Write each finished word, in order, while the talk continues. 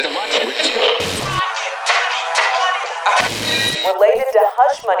related to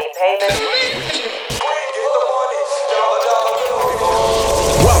hush money payments.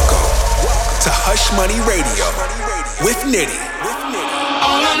 Welcome to Hush Money Radio with NITTI.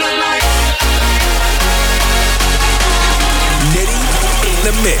 NITTI in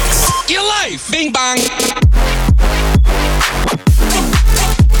the mix. Your life, bing bang.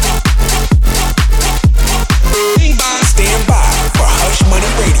 Bing bang. Stand by for Hush Money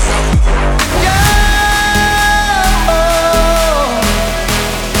Radio.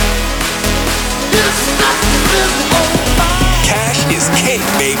 Cash is king,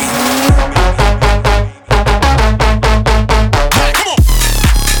 baby.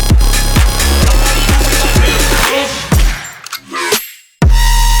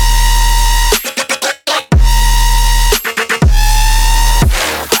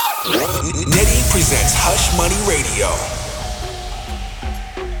 NITTI presents Hush Money Radio.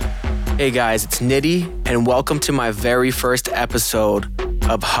 Hey guys, it's NITTI, and welcome to my very first episode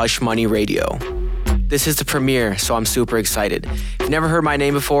of Hush Money Radio. This is the premiere, so I'm super excited. If you've never heard my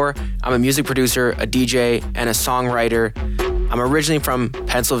name before, I'm a music producer, a DJ, and a songwriter. I'm originally from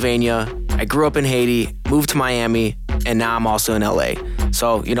Pennsylvania. I grew up in Haiti, moved to Miami, and now I'm also in LA.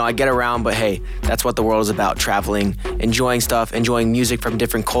 So, I get around, but hey, that's what the world is about, traveling, enjoying stuff, enjoying music from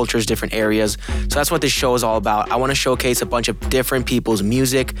different cultures, different areas. So that's what this show is all about. I want to showcase a bunch of different people's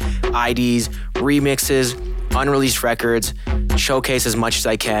music, IDs, remixes, unreleased records, showcase as much as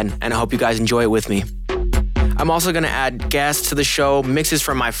I can, and I hope you guys enjoy it with me. I'm also going to add guests to the show, mixes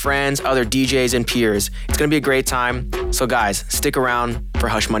from my friends, other DJs, and peers. It's going to be a great time. So guys, stick around for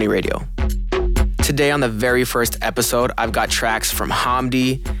Hush Money Radio. Today on the very first episode, I've got tracks from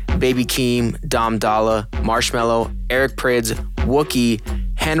Hamdi, Baby Keem, Dolla, Marshmello, Prydz, Wuki,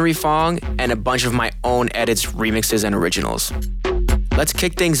 Fong, and a bunch of my own edits, remixes, and originals. Let's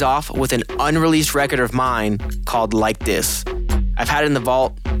kick things off with an unreleased record of mine called Like This. I've had it in the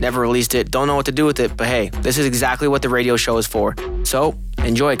vault, never released it, don't know what to do with it, but hey, this is exactly what the radio show is for. So,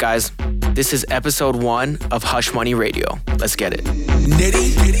 enjoy it, guys. This is episode 1 of Hush Money Radio. Let's get it.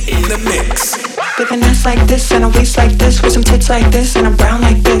 NITTI in the mix. With an ass like this and a waist like this, with some tits like this and a brown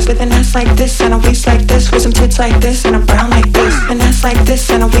like this. With an ass like this and a waist like this, with some tits like this and a brown like this. An ass like this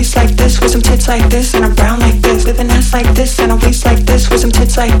and a waist like this, with some tits like this and a brown like this. With an ass like this and a waist like this, with some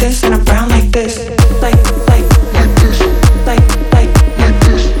tits like this and a brown like this. Like this.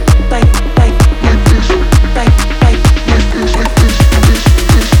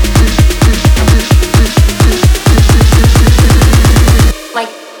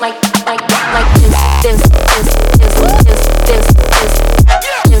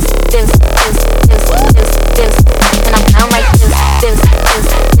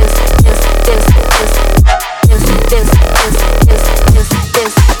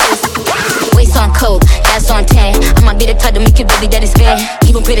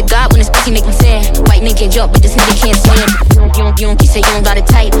 Pray to God when this pussy make him sad. White men can jump, but this nigga can't swim. You say you don't got it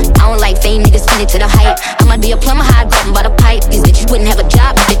tight. I don't like fame, niggas spin it to the height. I might be a plumber, high grabbing by the pipe. These bitches wouldn't have a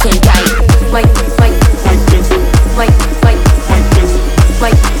job if they couldn't fight. Like this.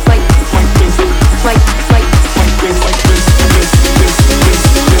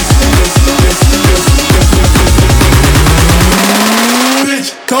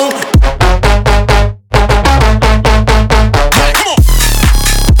 Bitch, don't.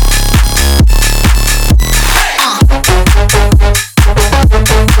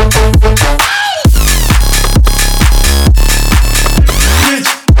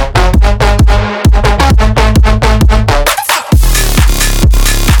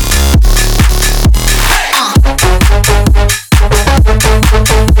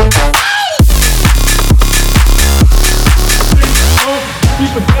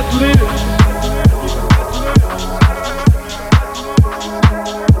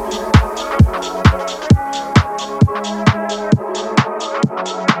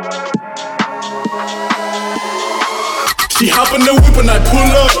 She hop in the whip and I pull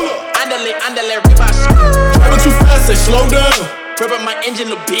up. Andale, rip my shit. Driving too fast, say slow down. Rip up my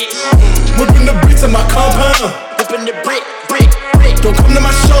engine, little bitch. Whipping the bricks in my compound. Whipping the brick. Don't come to my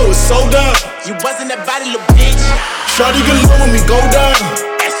show, it's sold out. You wasn't that body, little bitch. Shawty get low when we go down.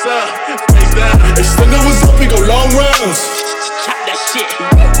 Ass up, face down. If Slinger was up, we go long rounds. Chop that shit.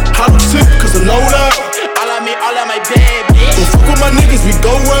 Hop tip, cause I'm low down. All of my bad bitch. Don't fuck with my niggas, we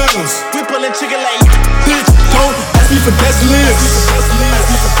go rounds. We pullin' chicken like bitch, don't ask me for best lives.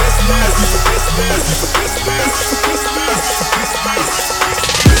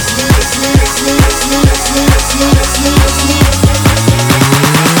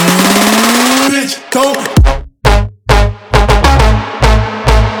 Bitch, don't.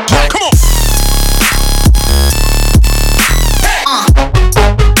 Come on.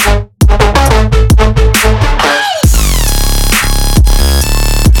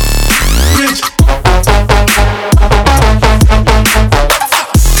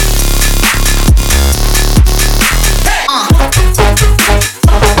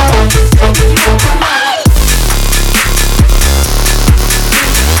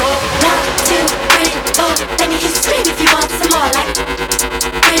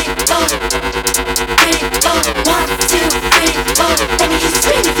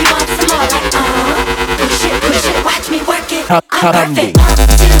 Hamdi.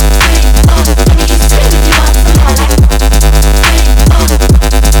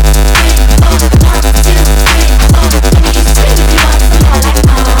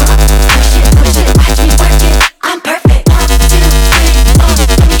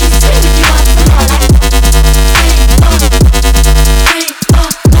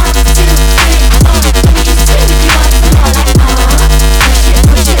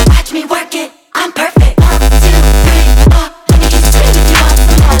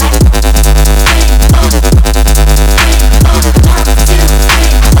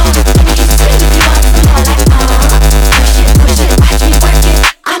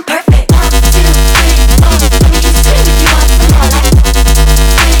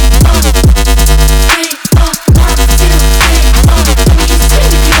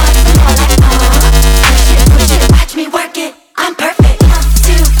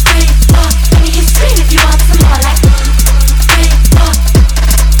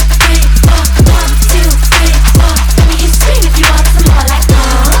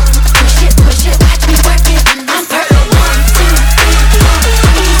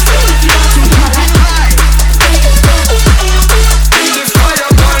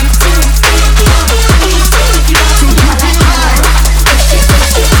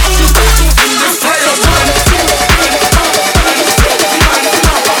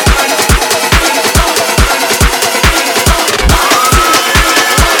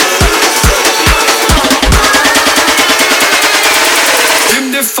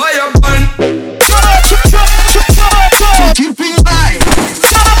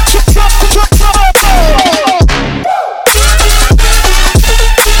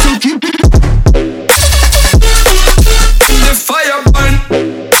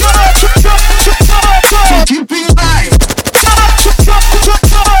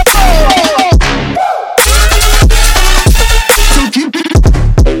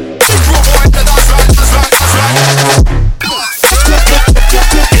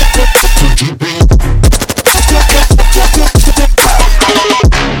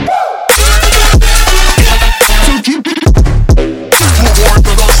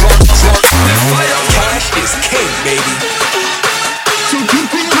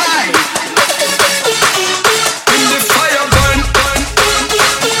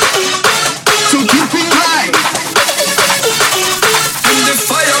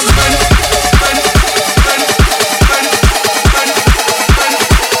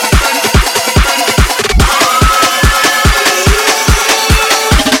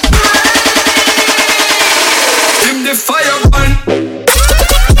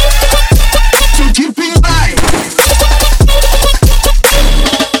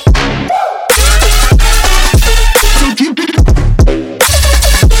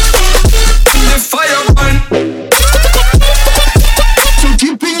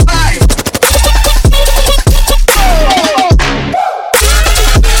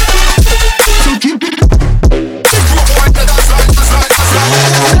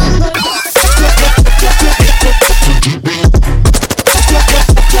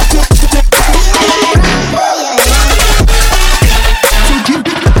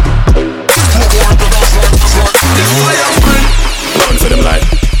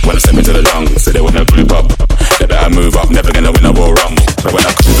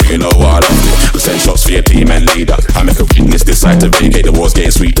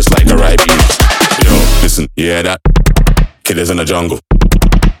 Yeah, that killers in the jungle,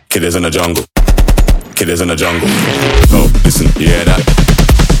 killers in the jungle, killers in the jungle. Oh, listen, yeah, that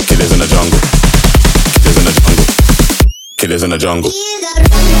killers in the jungle, killers in the jungle, killers in the jungle.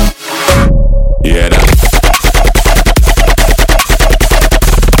 Yeah, that.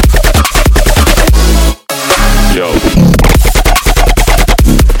 Yo.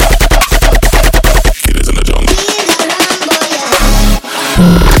 Killers in the jungle.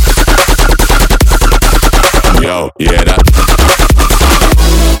 Yo, yeah, that.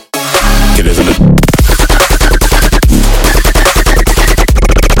 Killers in the.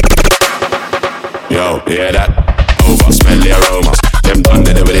 Yo, yeah, that. Over, smell the aroma. Them done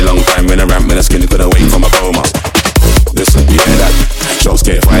did a really long time when I ramp, when the skin couldn't wait for my coma. Listen, yeah, that. Shots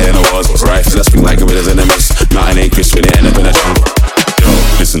get fired in the walls. Rifles that swing like gorillas in the mist. Nothing ain't crisp when they end up in the jungle. Yo,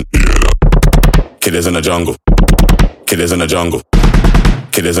 listen, yeah, that. Killers in the jungle. Killers in the jungle.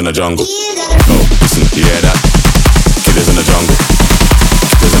 Killers in the jungle. Oh, listen, yeah, that. Killers in the jungle.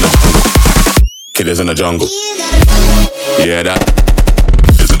 Killers in the jungle. Killers in the jungle. Yeah, that.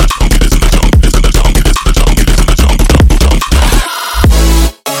 Killers in the jungle. Killers in the jungle. Killers in the jungle. Killers in the jungle.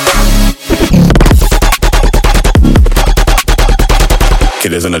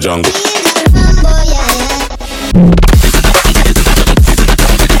 Killers in the jungle. Killers in the jungle.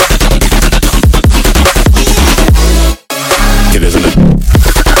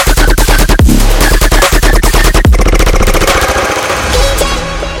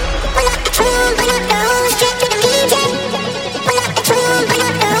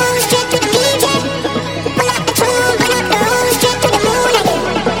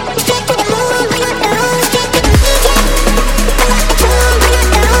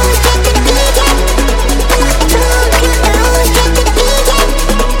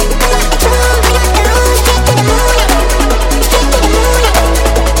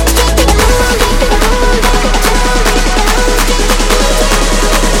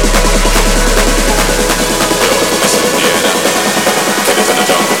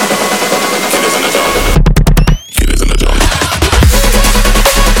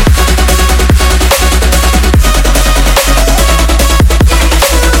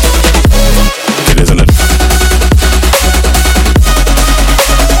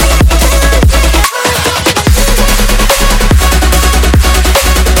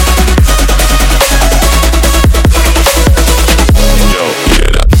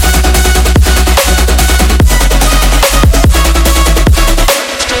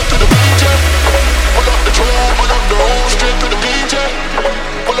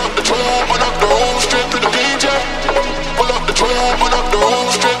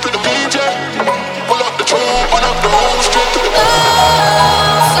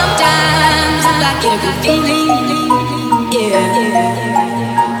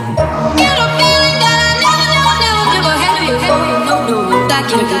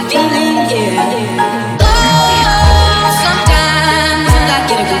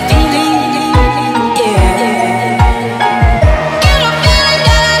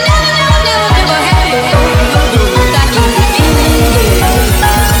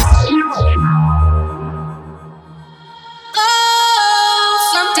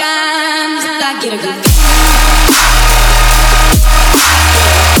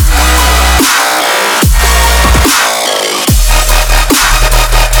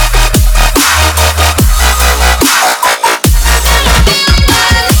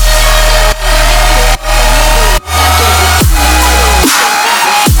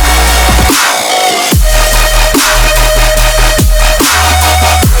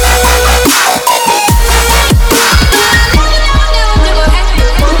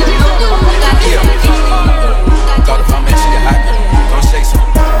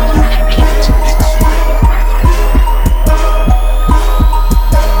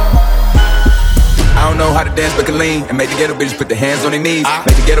 And make the ghetto bitches put their hands on their knees.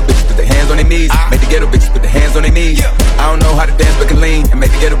 Make the ghetto bitches put their hands on their knees. Make the ghetto bitches put their hands on their knees. I don't know how to dance but can lean. And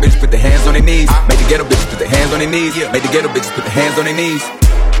make the ghetto bitches put their hands on their knees. Make the ghetto bitches put their hands on their knees. Make the ghetto bitches put their hands on their knees.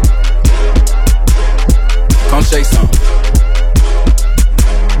 Come shake some.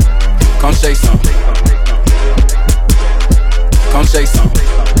 Come shake some. Come shake some.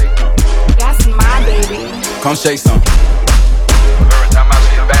 That's my baby. Come shake some. Every time I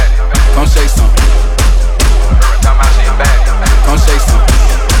see a baddie. Come shake some. Time I see a bad, come say some.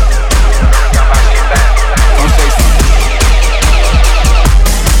 time I see a bad, come say some.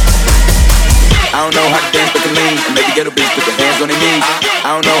 I don't know how to dance but can lean. And make the ghetto bitch put their hands on their knees.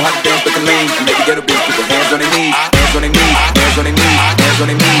 I don't know how to dance but can lean. And make the ghetto bitch put their hands on their knees. Hands on their knees, hands on their knees, hands on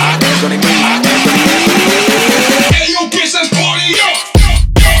their knees, hands on their knees, hands on their knees, hands on their knees. Hey yo, bitch, let's party up.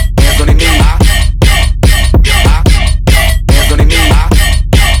 Hands on their knees. Hands on their knees.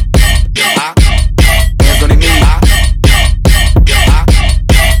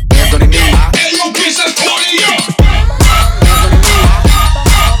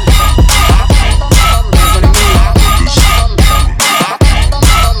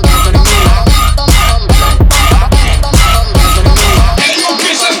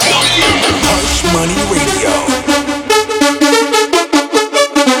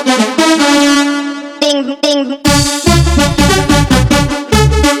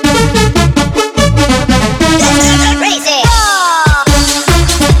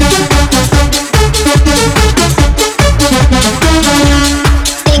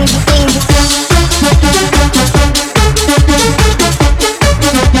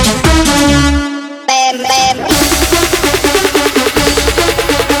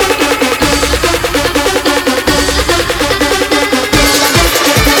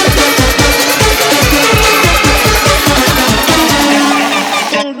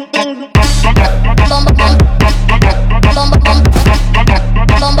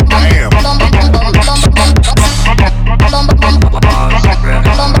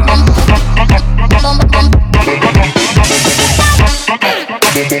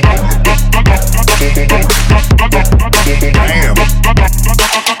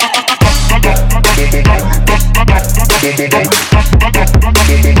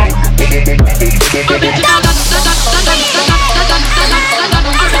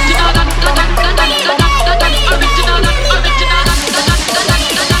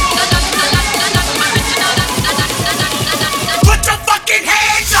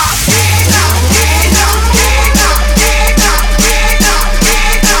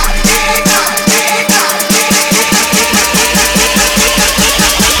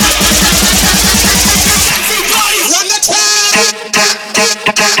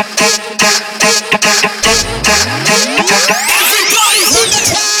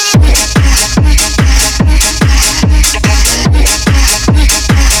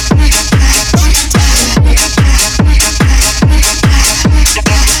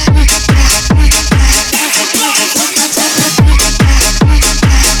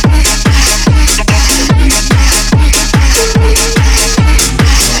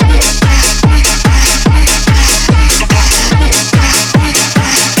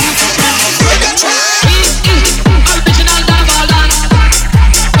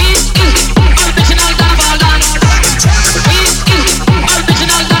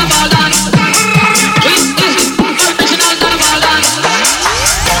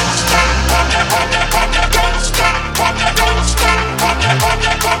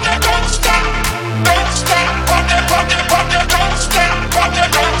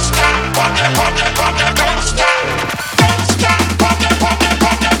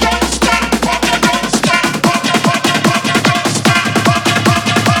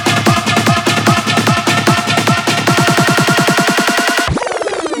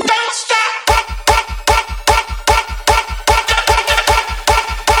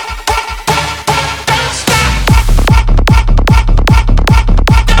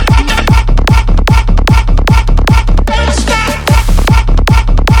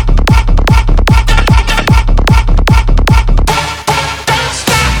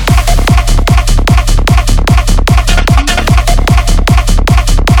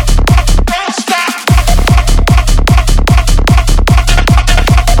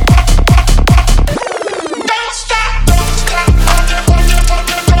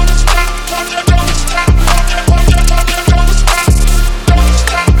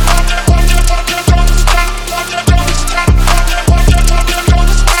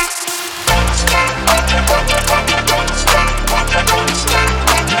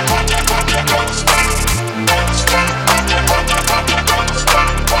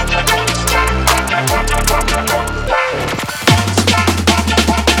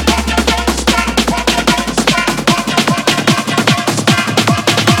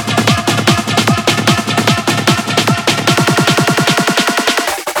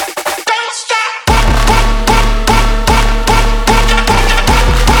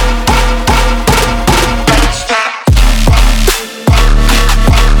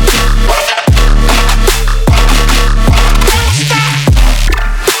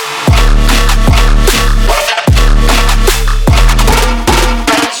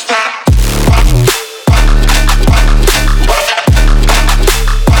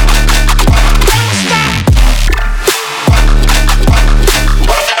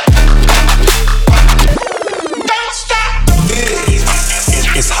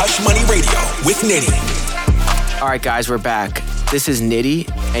 Alright guys, we're back. This is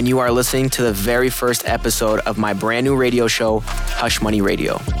NITTI, and you are listening to the very first episode of my brand new radio show, Hush Money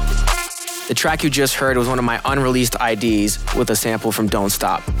Radio. The track you just heard was one of my unreleased IDs with a sample from Don't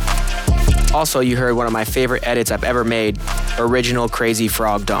Stop. Also, you heard one of my favorite edits I've ever made, Original Crazy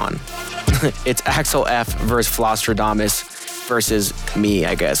Frog Dawn. It's Axel F versus Flostradamus versus me,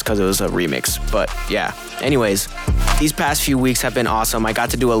 I guess, because it was a remix. But yeah, anyways, these past few weeks have been awesome. I got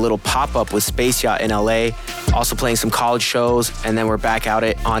to do a little pop-up with Space Yacht in LA, also playing some college shows, and then we're back out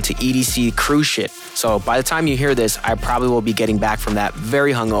onto EDC cruise shit. So by the time you hear this, I probably will be getting back from that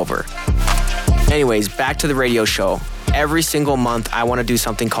very hungover. Anyways, back to the radio show. Every single month, I want to do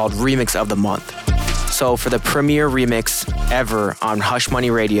something called Remix of the Month. So for the premiere remix ever on Hush Money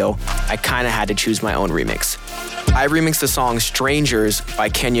Radio, I kind of had to choose my own remix. I remixed the song Strangers by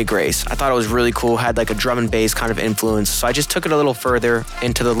Kenya Grace. I thought it was really cool, had like a drum and bass kind of influence, so I just took it a little further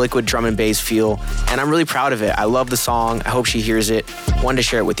into the liquid drum and bass feel, and I'm really proud of it. I love the song, I hope she hears it. Wanted to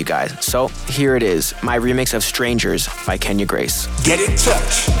share it with you guys. So here it is, my remix of Strangers by Kenya Grace. Get in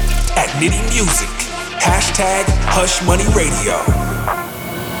touch at NITTI Music. Hashtag Hush Money Radio.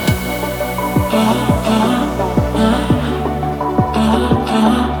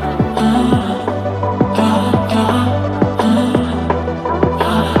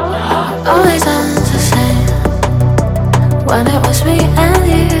 Always ends the same when it was me and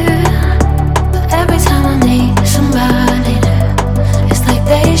you. But every time I need somebody new, it's like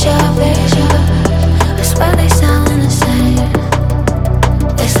deja vu. I swear they sound the same.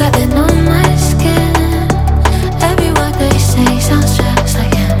 It's like they know my skin. Every word they say sounds just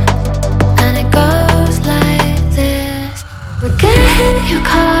like him. And it goes like this. We're getting in your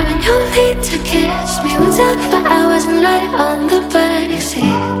car and you need to kiss me. We'll talk for hours and lie on the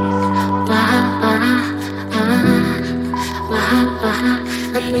backseat.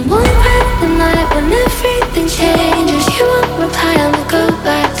 And the one part of the night when everything changes, you won't reply and we'll go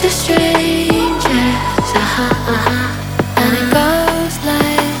back to strangers. And it goes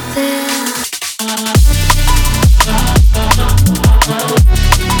like this.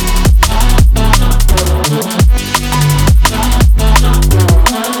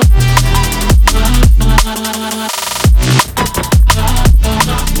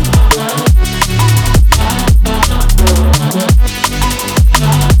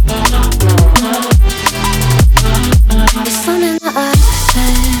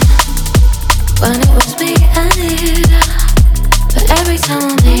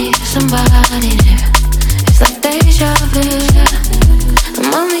 Somebody new, it's like deja vu. I'm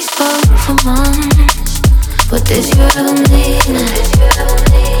only spoke for months, but this you ever mean it?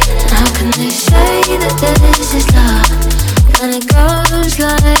 How can they say that this is love when it goes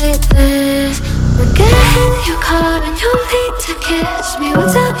like this? We're getting in your car and you need to kiss me. We'll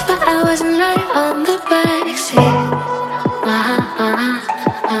talk for hours and lie on the backseat.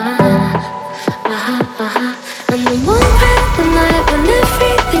 And the one part of the night when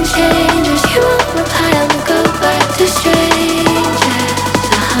everything changes, you won't reply and we'll go back to strangers.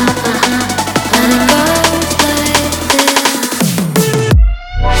 And it goes like this.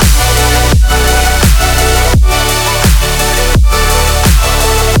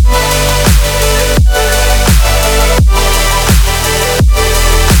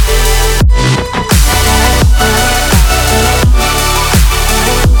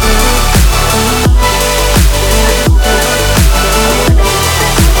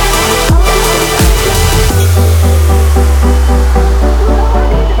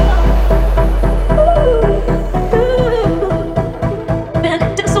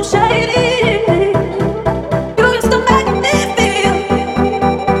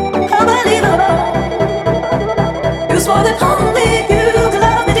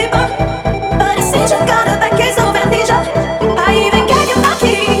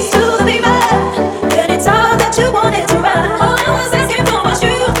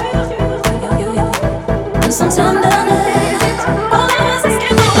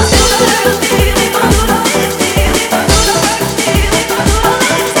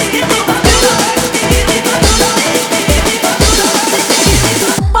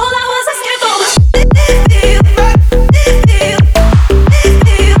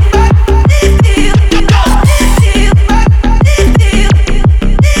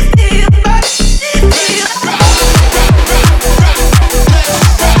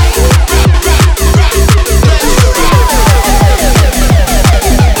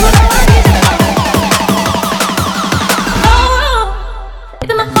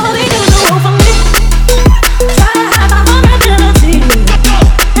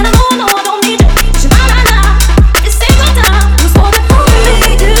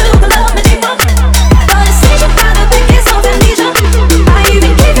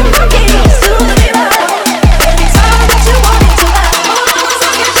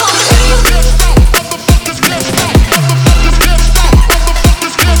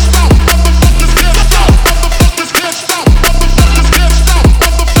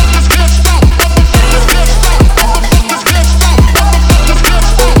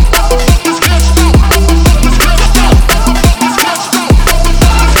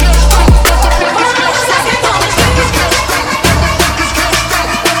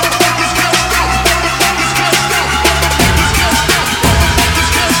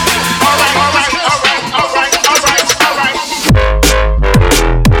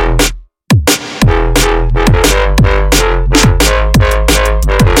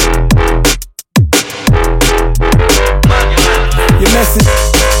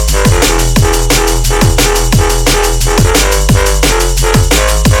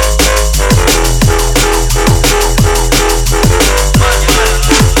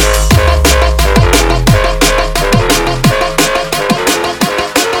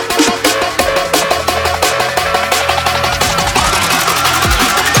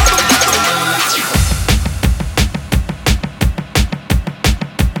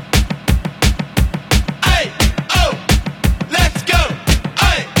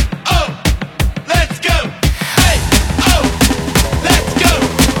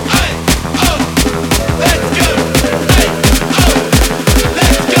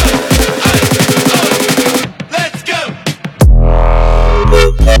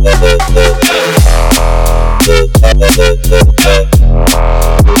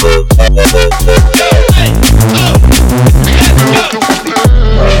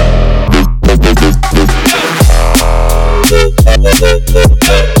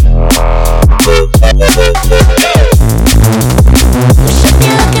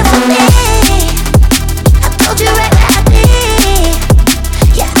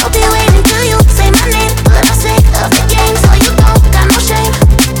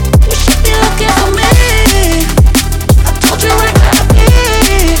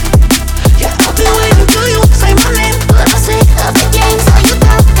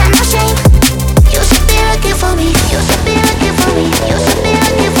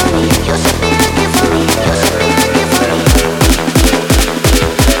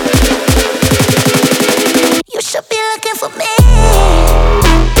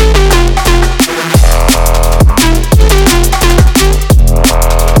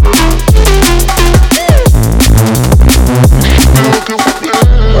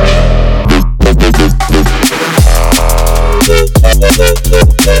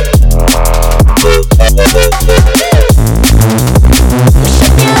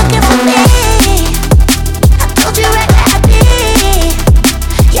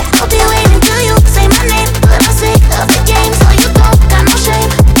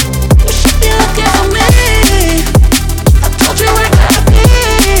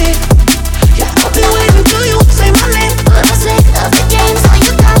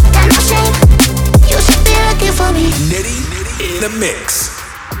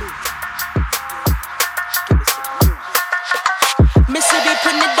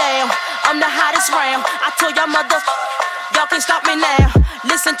 round. I told y'all y'all can't stop me now.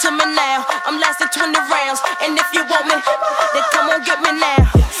 Listen to me now, I'm lasting 20 rounds. And if you want me, then come on get me now.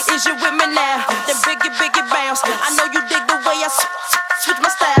 Is you with me now? Then biggie bounce. I know you dig the way I switch my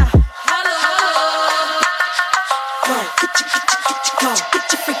style.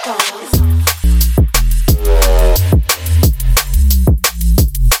 Get your freak on.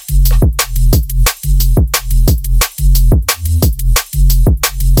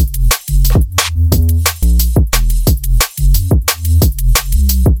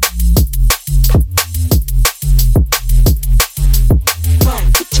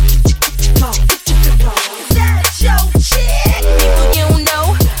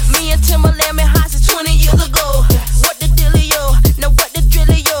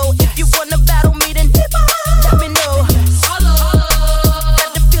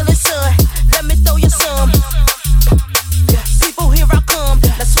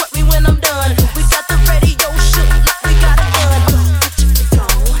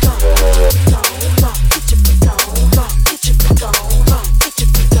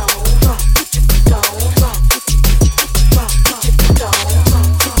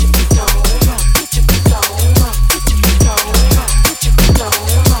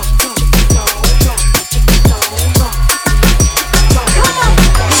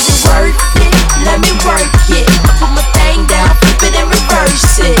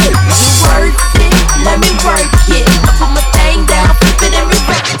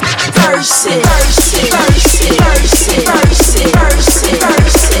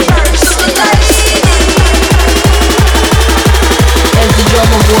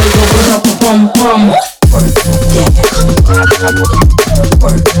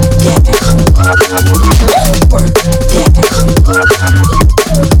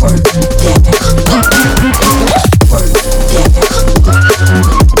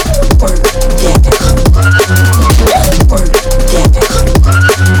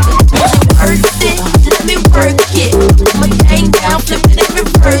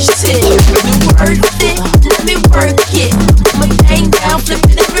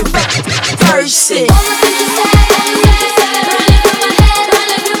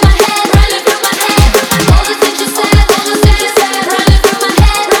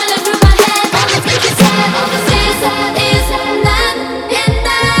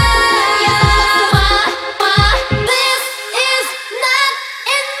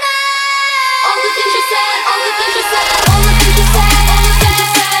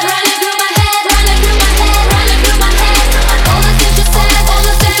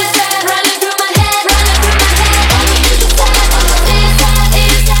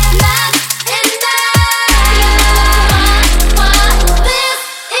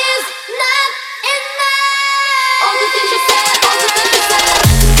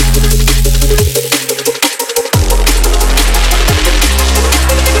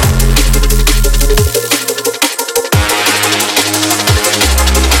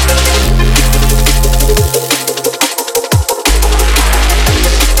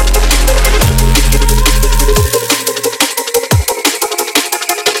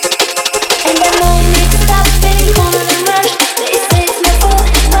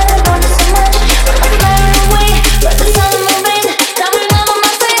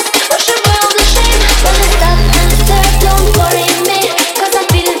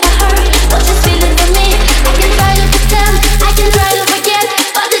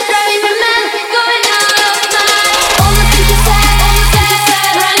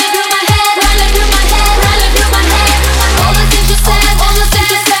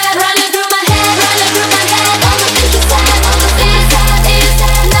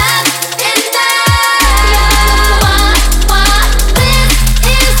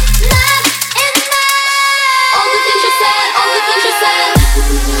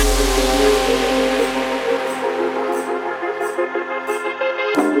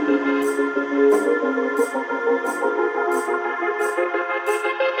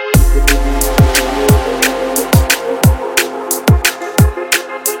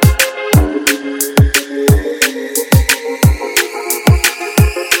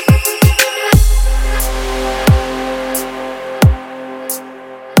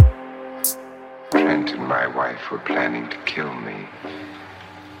 were planning to kill me.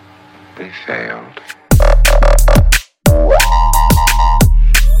 They failed.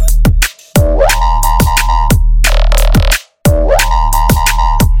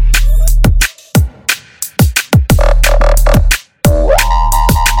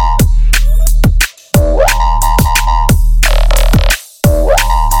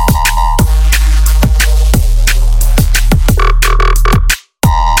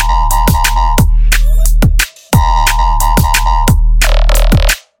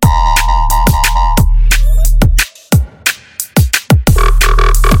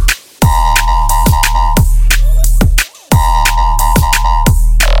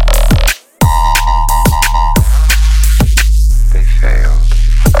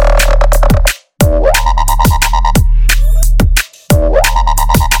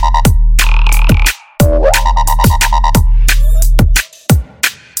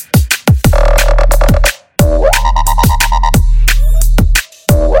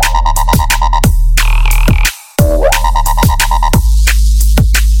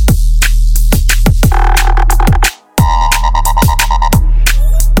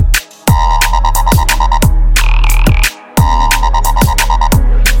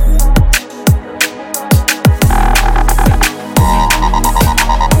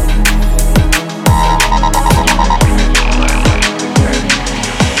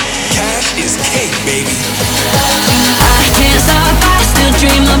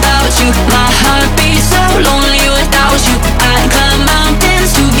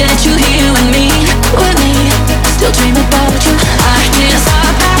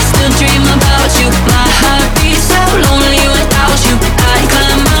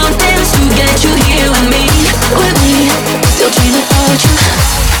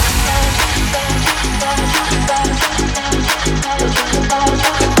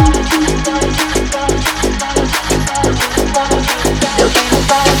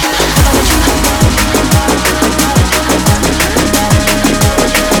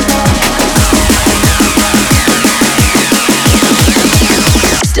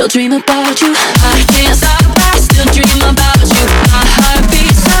 dream about you. I can't stop, I still dream about you. My heart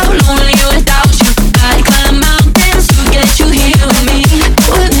beats so lonely without you. I climb mountains to get you here with me.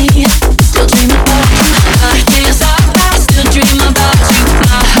 Still dream about you. I can't stop, I still dream about you.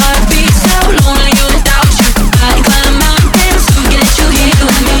 My heart beats so lonely without you. I climb mountains to get you here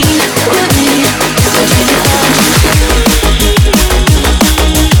with me. Still dream about you. Still dream about you.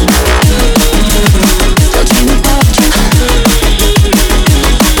 Still dream about you.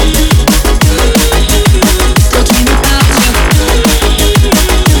 Still dream about you.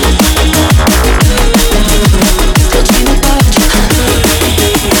 Still dream about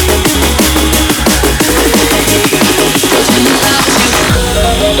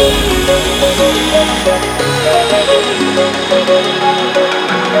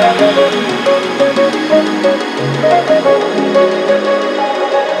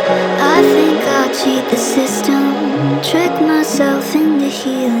I think I'll cheat the system, trick myself into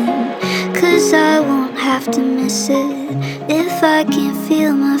healing, 'cause I won't have to miss it if I can't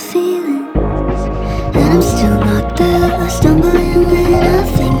feel my feelings. And I'm still not there, stumbling when I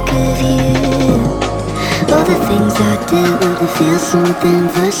think of you. All the things I did to feel something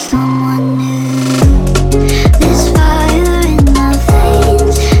for someone new. This fire in my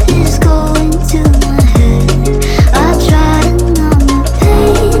veins is going to my head. I try to numb the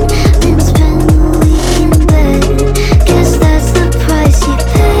pain, then spend the week in bed. Guess that's the price you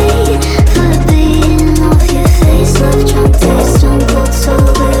pay for being off your face. Love drunk taste, stone cold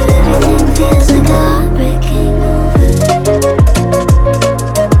sober. Everything feels like a heartbreak hangover.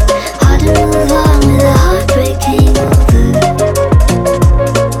 Hard to move on with a heartbreak hangover.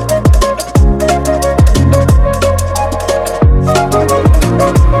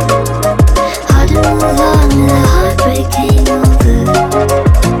 Hard to move on with a heartbreak hangover.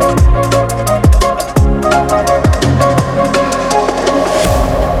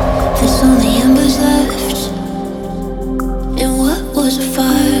 There's only embers left in what was a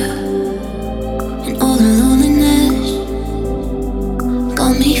fire, and all the loneliness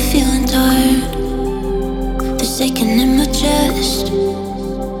got me feeling tired. This aching in my chest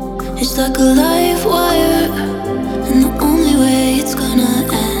is like a live wire, and the only way it's gonna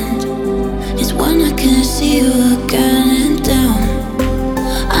end is when I can see you again. And down,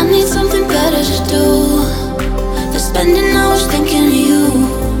 I need something better to do than spending hours thinking of you.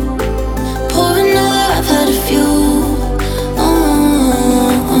 Pour another, I've had a few.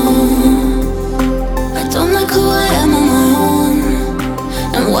 I don't like who I am on my own.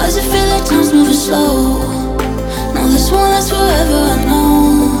 And why does it feel like time's moving slow? No, this won't last forever, I know.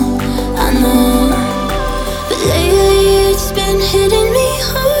 But lately it's been hitting me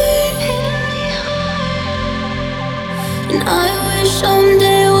hard, and I wish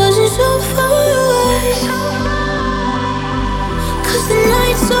someday it wasn't so far away. 'Cause the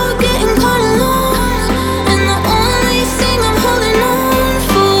nights are getting kinda long, and the only thing I'm holding on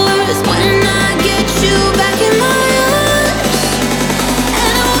for is when I get you back in my arms,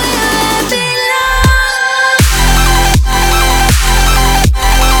 and where I belong.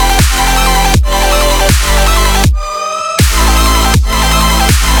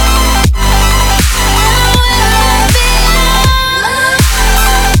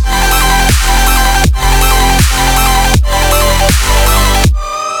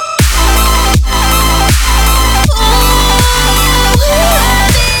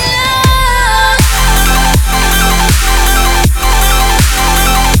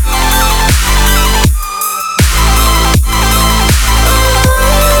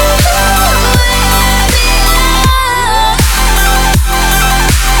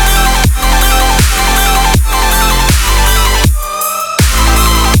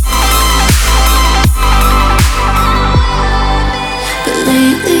 But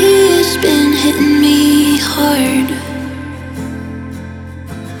lately it's been hitting me hard,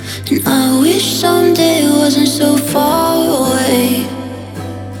 and I wish someday it wasn't so far away.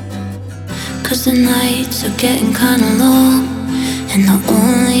 'Cause the nights are getting kinda long, and the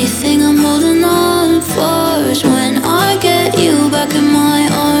only thing I'm holding on for is when I get you back in my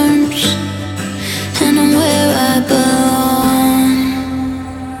arms, and I'm where I belong.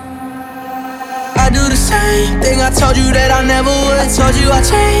 I do the same thing I told you that I never would. I told you I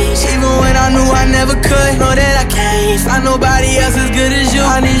changed, even when I knew I never could. Know that I can't find nobody else as good as you.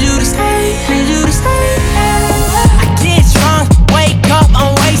 I need you to stay, need you to stay. I get drunk, wake up,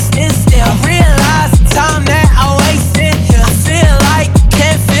 I'm wasted still. I realize the time that I wasted. I feel like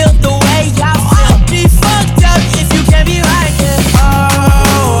can't feel the way I feel. I'll be fucked up if you can't be right.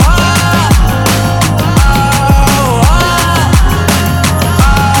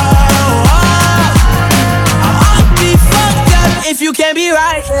 If you can't be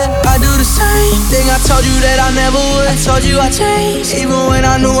right, yeah. same thing I told you that I never would. I told you I changed, even when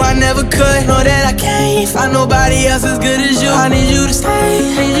I knew I never could. Know that I can't find nobody else as good as you. I need you to stay,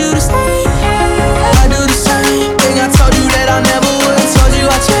 need you to stay. I do the same thing I told you that I never would. I told you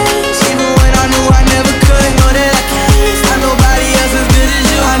I changed, even when I knew I never could. Know that I can't find nobody else as good as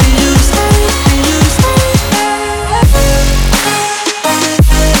you. I need you to stay, need you to stay.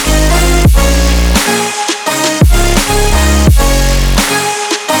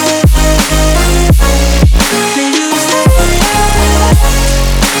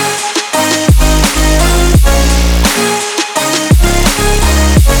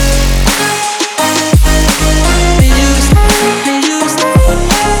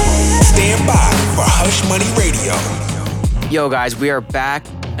 Yo guys, we are back,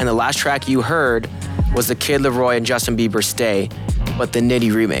 and the last track you heard was the Kid Laroi and Justin Bieber Stay, but the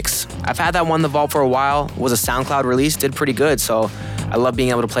NITTI remix. I've had that one in the vault for a while, was a SoundCloud release, did pretty good, so I love being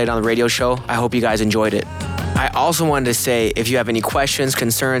able to play it on the radio show. I hope you guys enjoyed it. I also wanted to say, if you have any questions,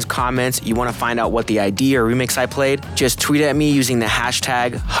 concerns, comments, you want to find out what the ID or remix I played, just tweet at me using the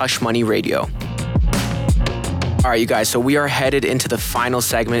hashtag HushMoneyRadio. Alright you guys, so we are headed into the final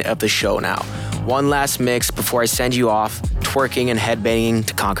segment of the show now. One last mix before I send you off, twerking and headbanging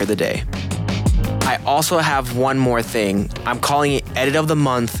to conquer the day. I also have one more thing. I'm calling it Edit of the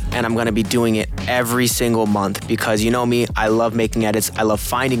Month, and I'm gonna be doing it every single month because you know me, I love making edits, I love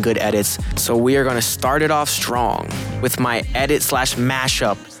finding good edits. So we are gonna start it off strong with my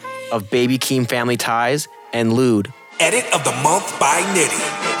edit/mashup of Baby Keem Family Ties and Lewd. Edit of the Month by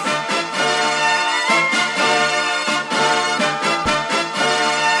NITTI.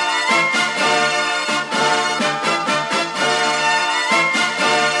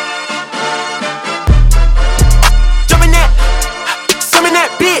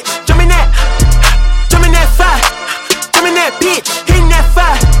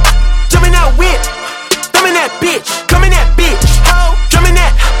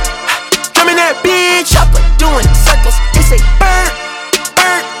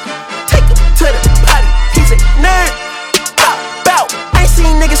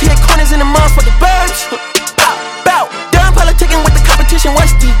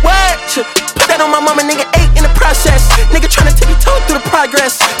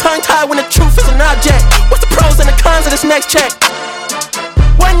 Next check.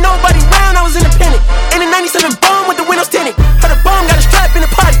 Wasn't nobody round, I was independent. In a 97 bomb with the windows tinted. Heard a bomb got a strap in the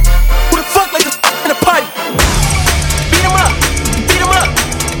potty. Who the fuck like this in a party? Beat 'em up, beat 'em up,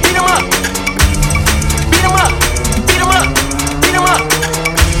 beat 'em up. Beat 'em up, beat 'em up, beat 'em up.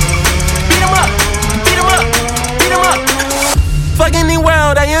 Beat 'em up, beat 'em up, beat 'em up. Fucking the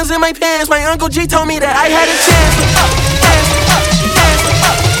world, I was in my pants. My Uncle G told me that I had a chance.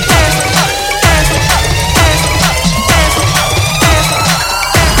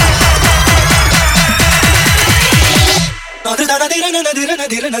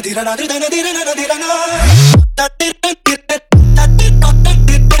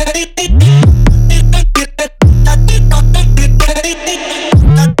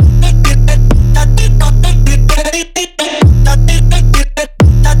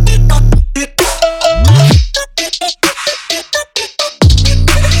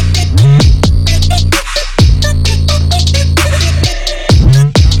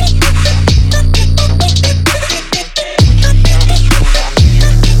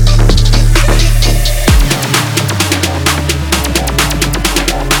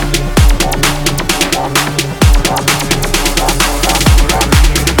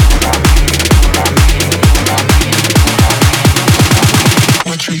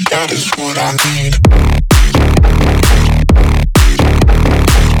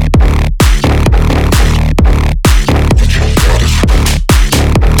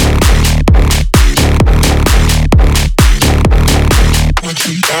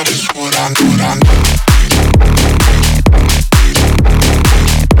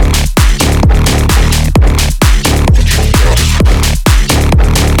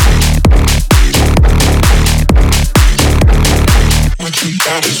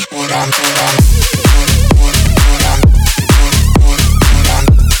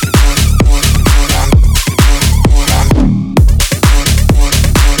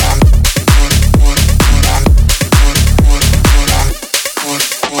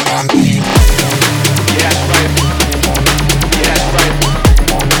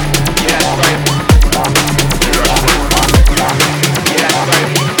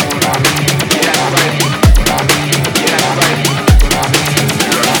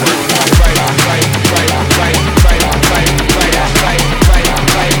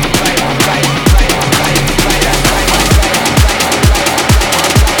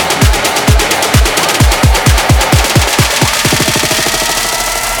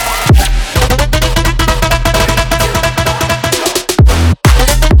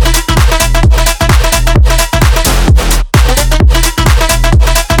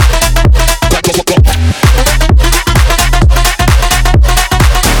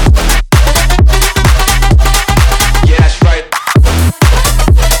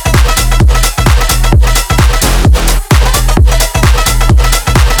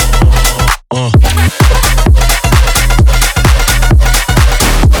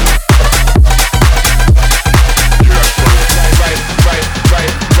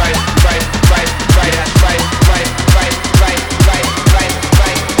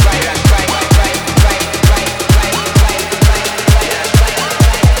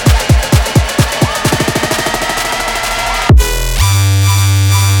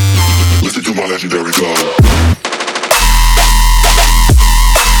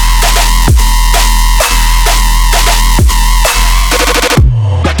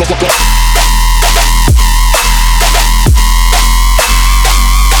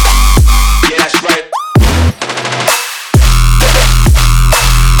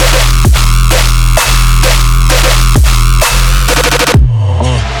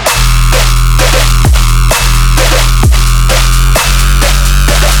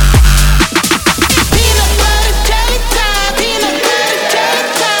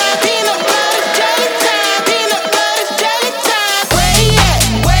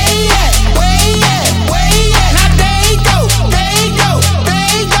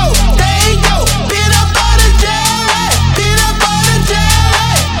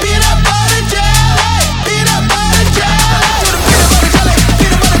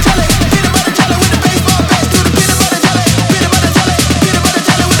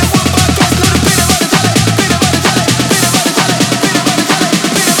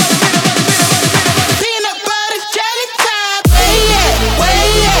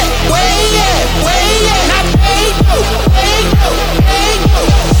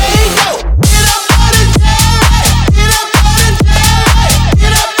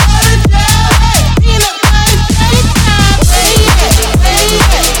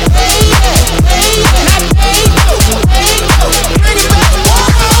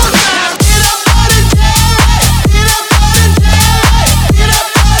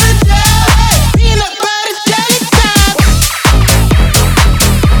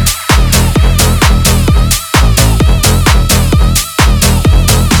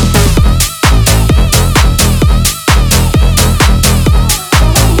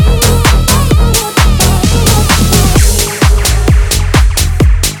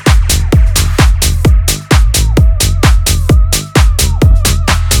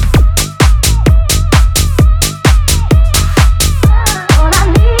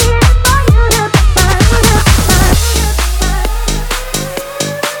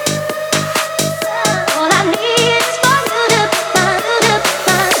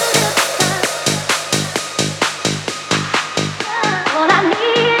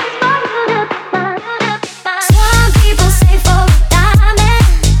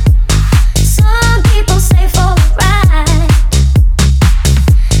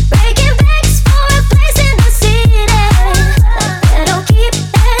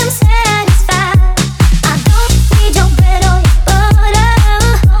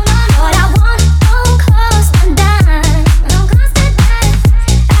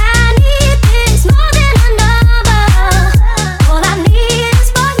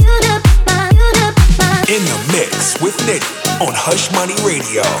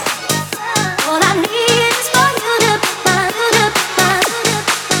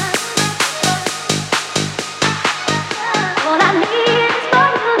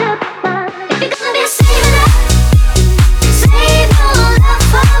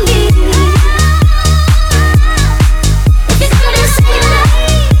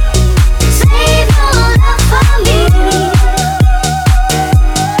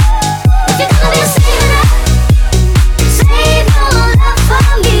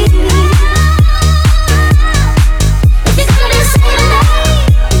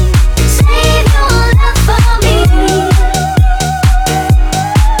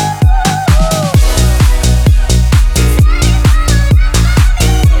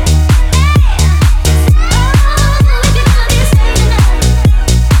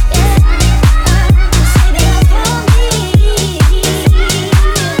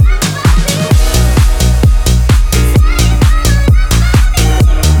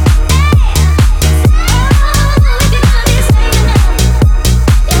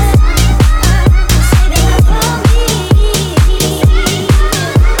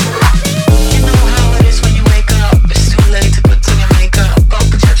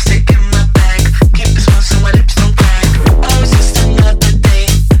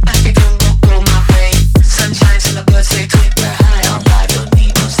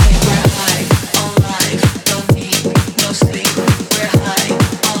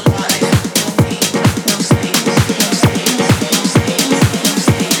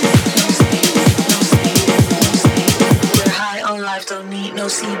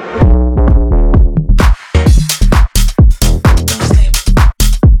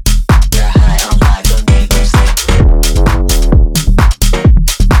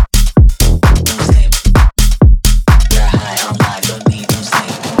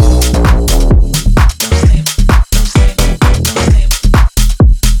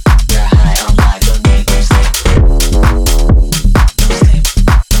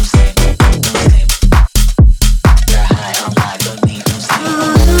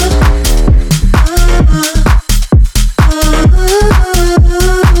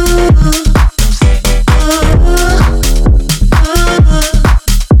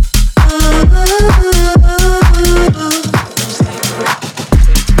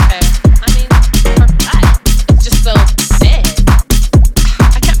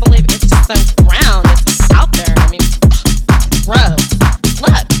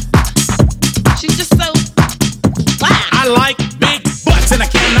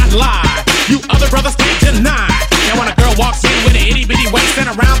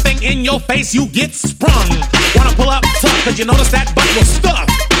 case you get sprung. Wanna pull up tough, cause you notice that butt was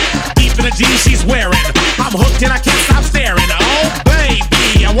stuffed. Deep in the jeans she's wearing, I'm hooked and I can't stop staring. Oh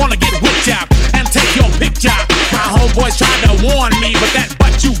baby, I wanna get whipped up and take your picture. My homeboys tried to warn me, but that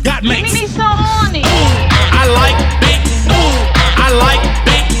butt you got makes me so horny. I like big, I like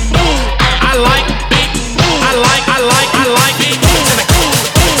big, I like big, I like big.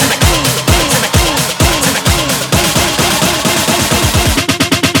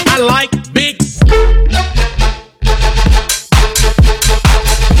 I like big.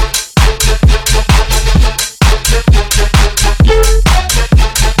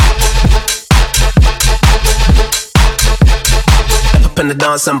 Up in the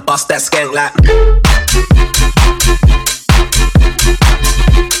dance and bust that skank like.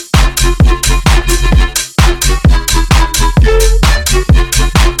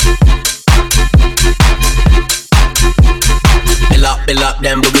 Bill up,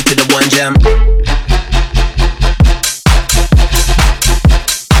 then boogie to the one jam.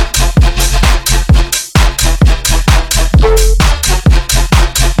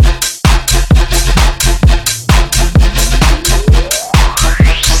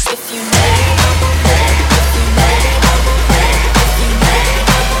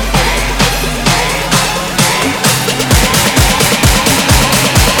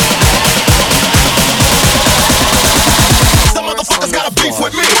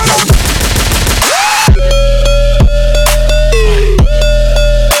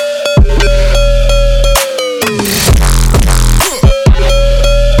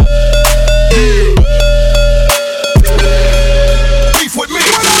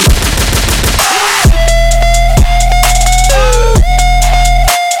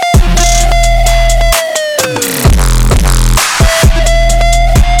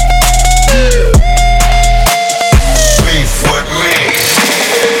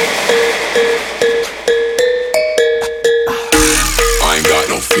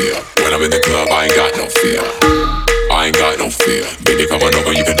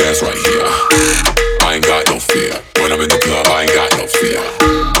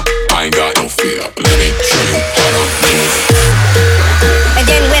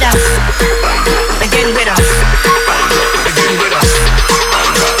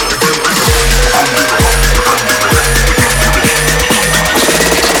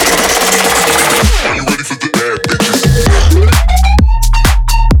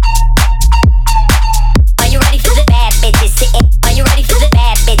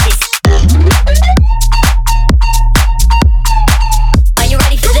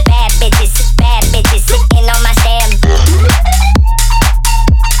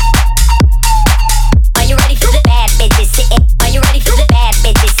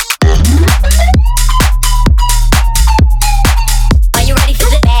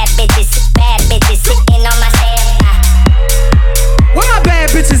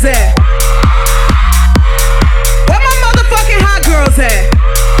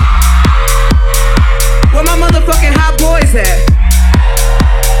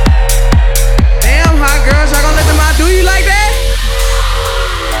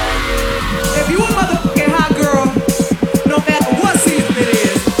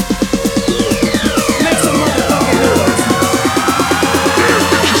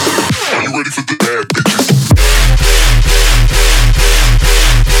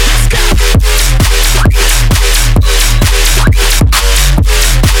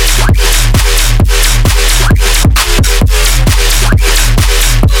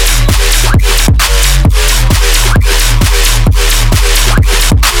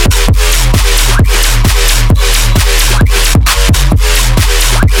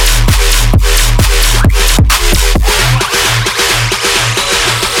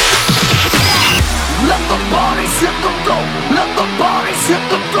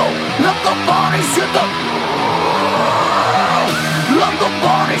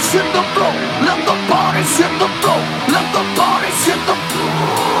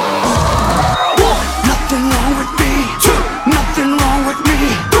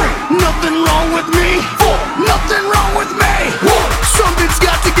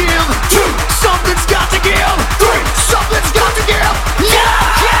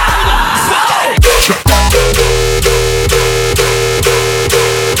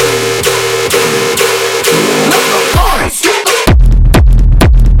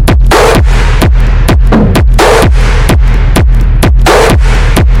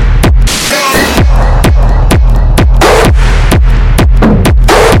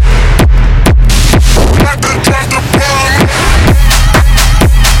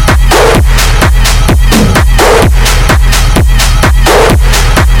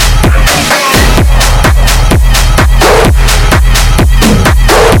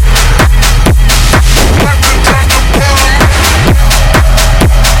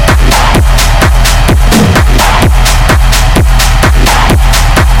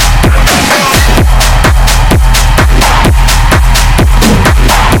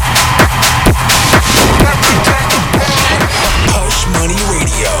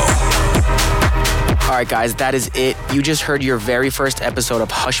 guys, that is it. You just heard your very first episode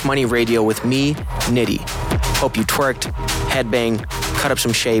of Hush Money Radio with me, NITTI. Hope you twerked, headbanged, cut up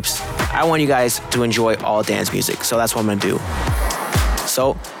some shapes. I want you guys to enjoy all dance music, so that's what I'm gonna do.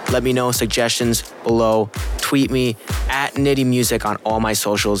 So let me know suggestions below. Tweet me at NITTI Music on all my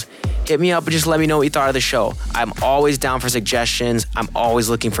socials. Hit me up and just let me know what you thought of the show. I'm always down for suggestions. I'm always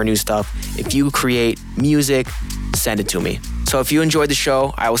looking for new stuff. If you create music, send it to me. So if you enjoyed the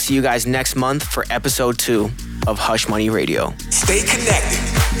show, I will see you guys next month for episode 2 of Hush Money Radio. Stay connected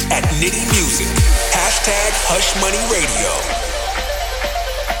at NITTI Music. #Hush Money Radio.